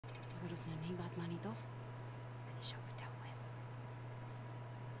Todos na hingbat manito. Then shall be dealt with.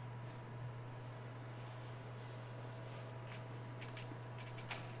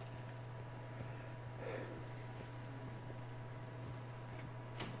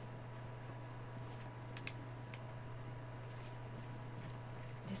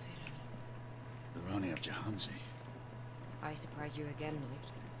 This way, Rani. The Rani of Jahansi. I surprise you again, Knight.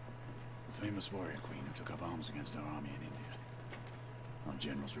 The famous warrior queen who took up arms against our army in India. Our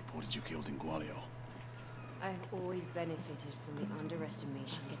generals reported you killed in Gwalior. I've always benefited from the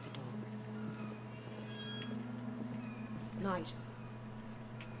underestimation of the dogs. Knight,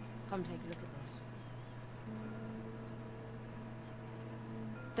 come take a look at this.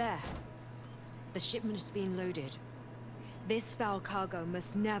 There. The shipment is being loaded. This foul cargo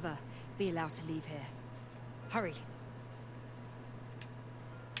must never be allowed to leave here. Hurry.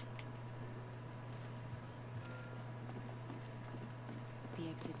 The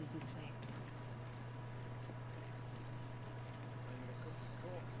exit is this way.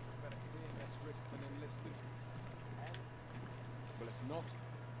 Well, it's not.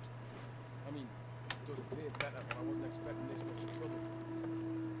 I mean, it does appear better, but I wasn't expecting this much trouble.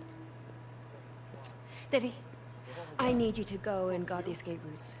 Devi, I need you to go and guard the escape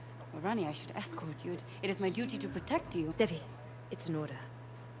routes. Well, Rani, I should escort you. It is my duty to protect you. Devi, it's an order.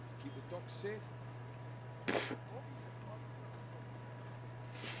 Keep the dogs safe.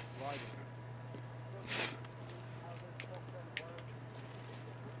 Right.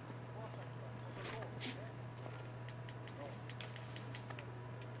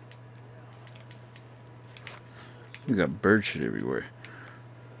 You got bird shit everywhere.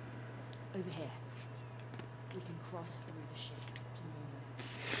 Over here. We can cross through the ship to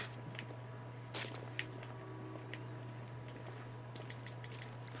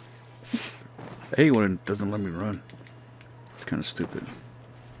nowhere. I hate when it doesn't let me run. It's kind of stupid.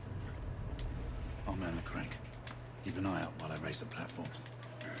 I'll man the crank. Keep an eye out while I raise the platform.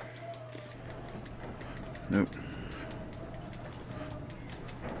 Nope.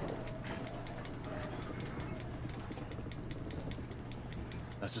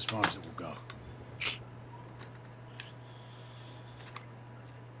 That's as far as it will go.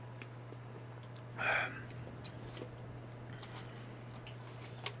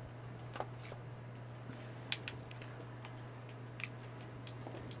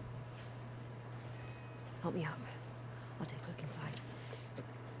 Help me up. I'll take a look inside.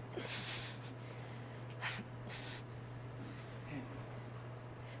 I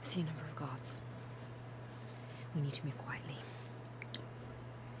see a number of guards. We need to move quietly.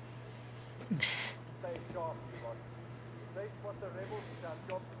 Stay sharp, everyone. Make what the rebels is our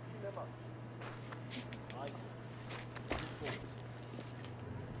job to deliver. I see.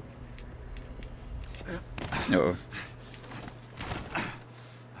 Uh-oh.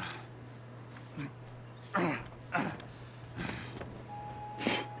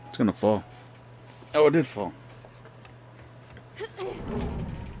 It's gonna fall. Oh, it did fall.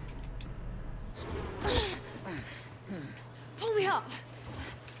 Pull me up!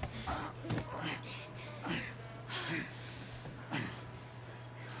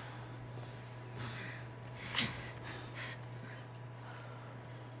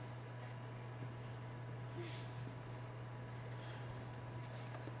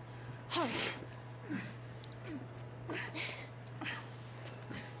 Hurry!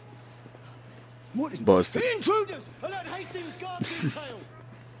 Busted. The intruders! Alert Hastings guard detail!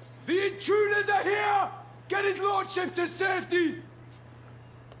 The intruders are here! Get his lordship to safety!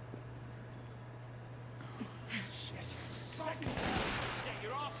 Shit. Get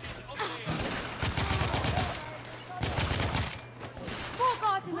your asses up here! 4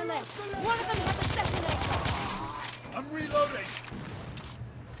 guards in the left. One of them has a detonator. I'm reloading!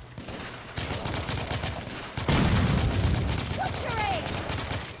 What's your aim?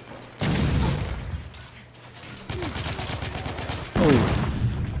 Oh,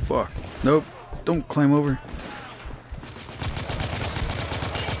 fuck. Nope. Don't climb over.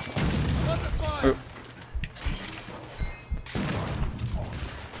 Oh.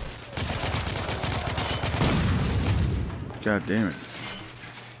 God damn it.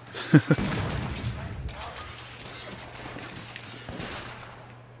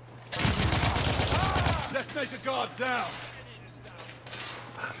 Let's make a guard down!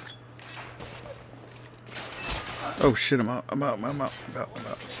 Oh shit, I'm out.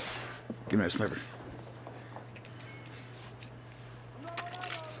 Give me a sniper.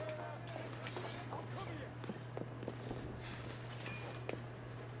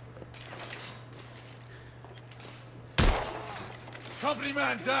 Company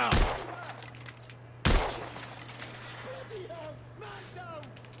man down!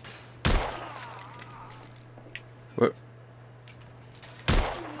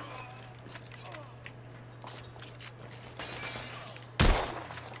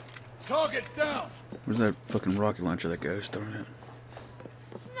 Target down! Where's that fucking rocket launcher that guy was throwing at?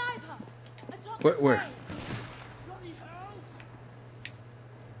 Sniper! Atop What? the Where? crane. Bloody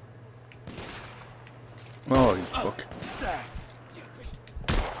hell! Oh, you fuck. There.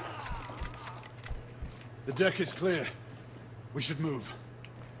 The deck is clear. We should move.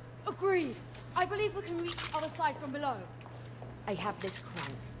 Agreed. I believe we can reach the other side from below. I have this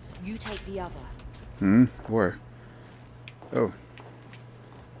crank. You take the other. Hmm? Where? Oh.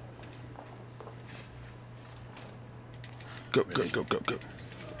 Go, go, go, go, go.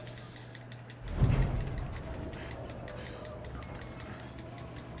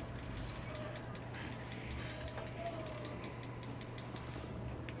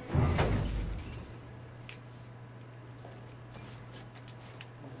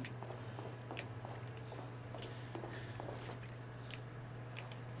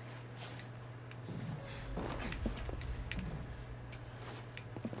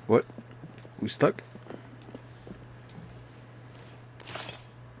 What? We stuck?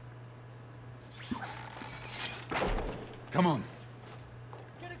 Come on.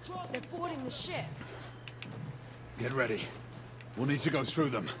 They're boarding the ship. Get ready. We'll need to go through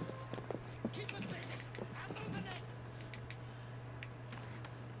them.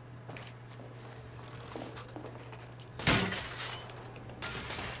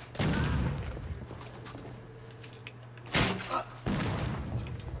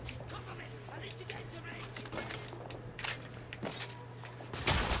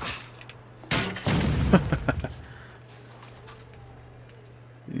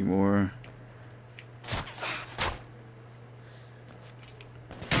 Any more?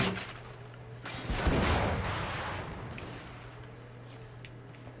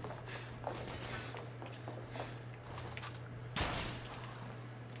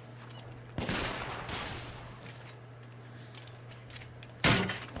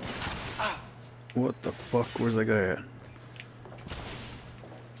 What the fuck? Where's that guy at?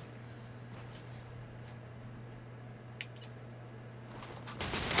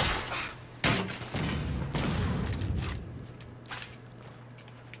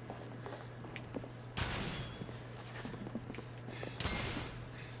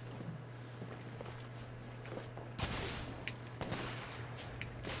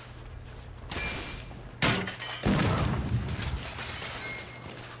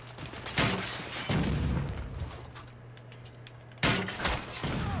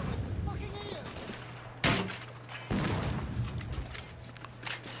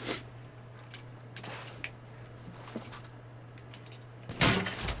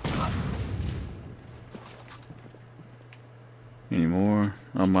 Any more?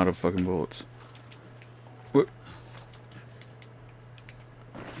 I'm out of fucking bullets. What?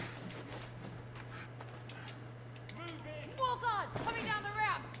 More guards coming down the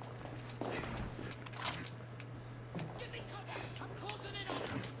ramp. Give me cover! I'm closing in on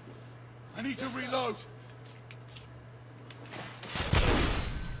them! I need to reload!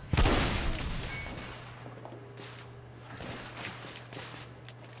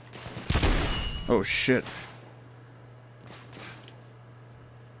 Oh shit.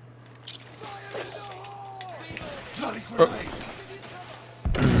 Bloody grenade!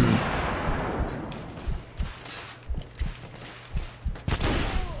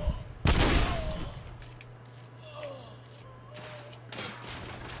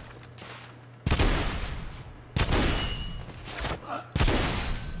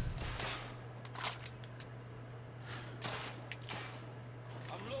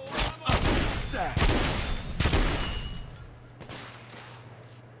 There.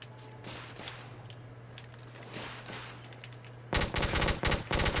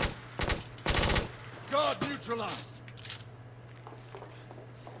 Guard neutralized.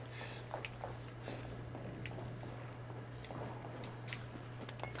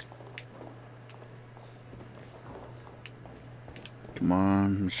 Come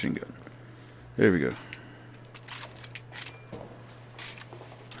on, machine gun. There we go.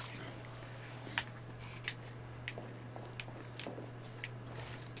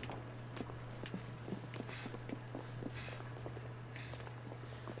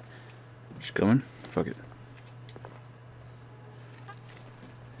 Just coming? Fuck it.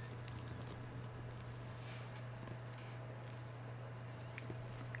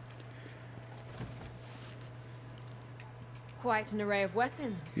 Quite an array of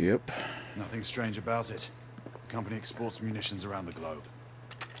weapons. Yep. Nothing strange about it. The company exports munitions around the globe.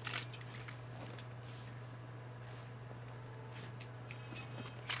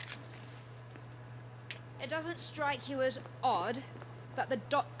 It doesn't strike you as odd that the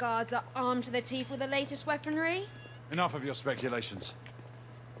dock guards are armed to the teeth with the latest weaponry? Enough of your speculations.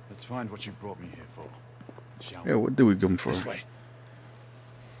 Let's find what you brought me here for. Shall Yeah, what did we come for? This way.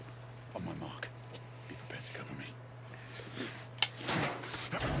 On my mark. Be prepared to cover me.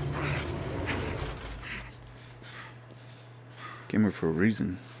 Came here for a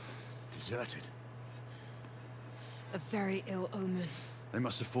reason. Deserted. A very ill omen. They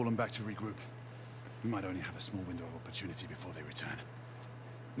must have fallen back to regroup. We might only have a small window of opportunity before they return.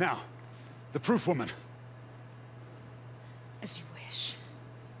 Now, the proof woman. As you wish.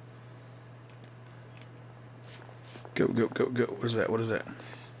 Go, go, go, go. What is that? What is that?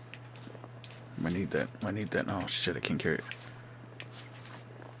 I need that. I need that. Oh, shit, I can't carry it.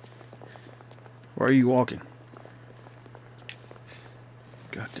 Why are you walking?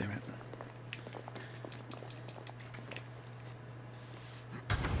 God damn it.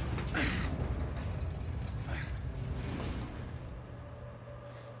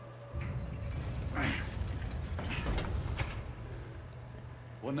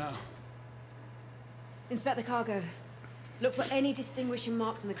 What now? Inspect the cargo. Look for any distinguishing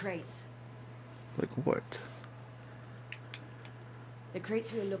marks on the crates. Like what? The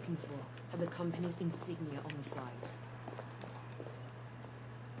crates we are looking for have the company's insignia on the sides.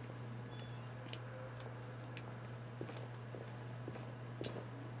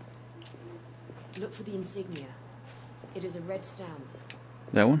 Look for the insignia. It is a red stamp.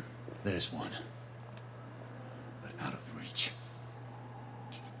 That one? There's one. But out of reach.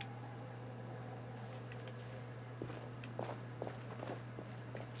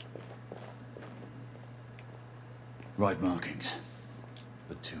 Right markings,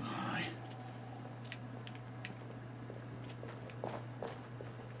 but too high.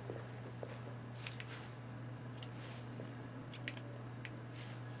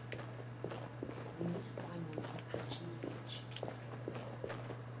 We need to find one that can actually reach.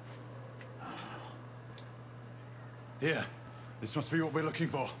 Here, this must be what we're looking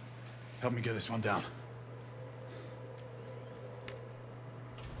for. Help me get this one down.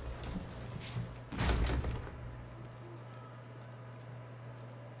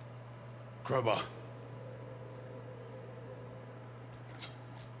 Crowbar.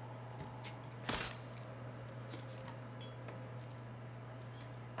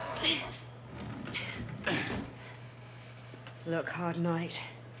 Look, Hard Knight.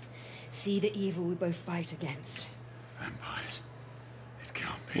 See the evil we both fight against. Vampires. It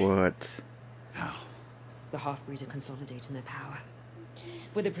can't be. What? How? The half-breeds are consolidating their power.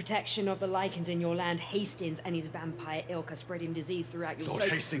 With the protection of the Lycans in your land, Hastings and his vampire ilk are spreading disease throughout your Lord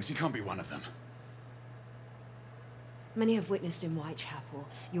Hastings, he can't be one of them. Many have witnessed in Whitechapel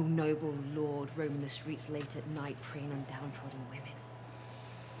your noble lord roam the streets late at night, preying on downtrodden women.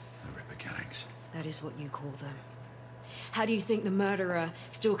 The Ripper gangs. That is what you call them. How do you think the murderer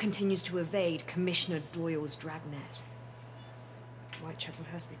still continues to evade Commissioner Doyle's dragnet? Whitechapel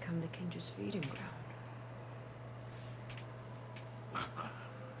has become the Kindred's feeding ground.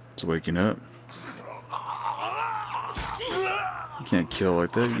 It's waking up. You can't kill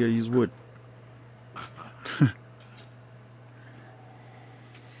like that. You gotta use wood.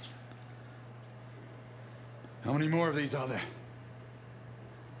 How many more of these are there?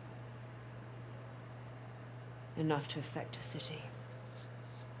 Enough to affect a city.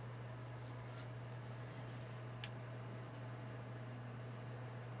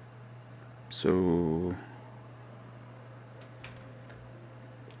 So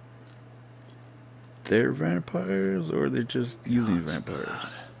they're vampires, or they're just using vampires?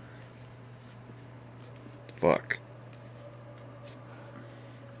 Fuck.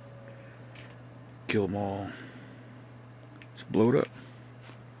 Kill them all. Just blow it up.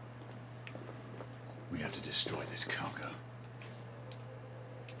 We have to destroy this cargo.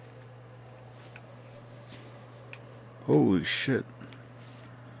 Holy shit.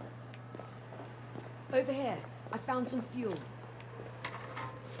 Over here, I found some fuel.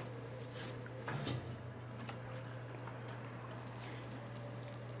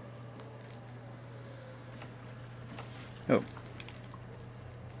 Oh.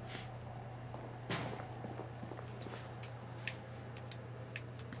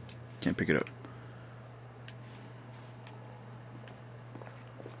 Can't pick it up.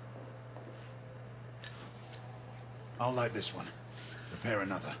 I'll light this one. Prepare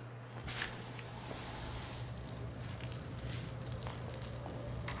another.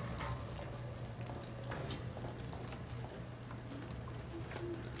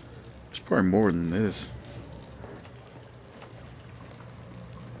 There's probably more than this.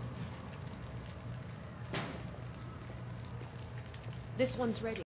 This one's ready.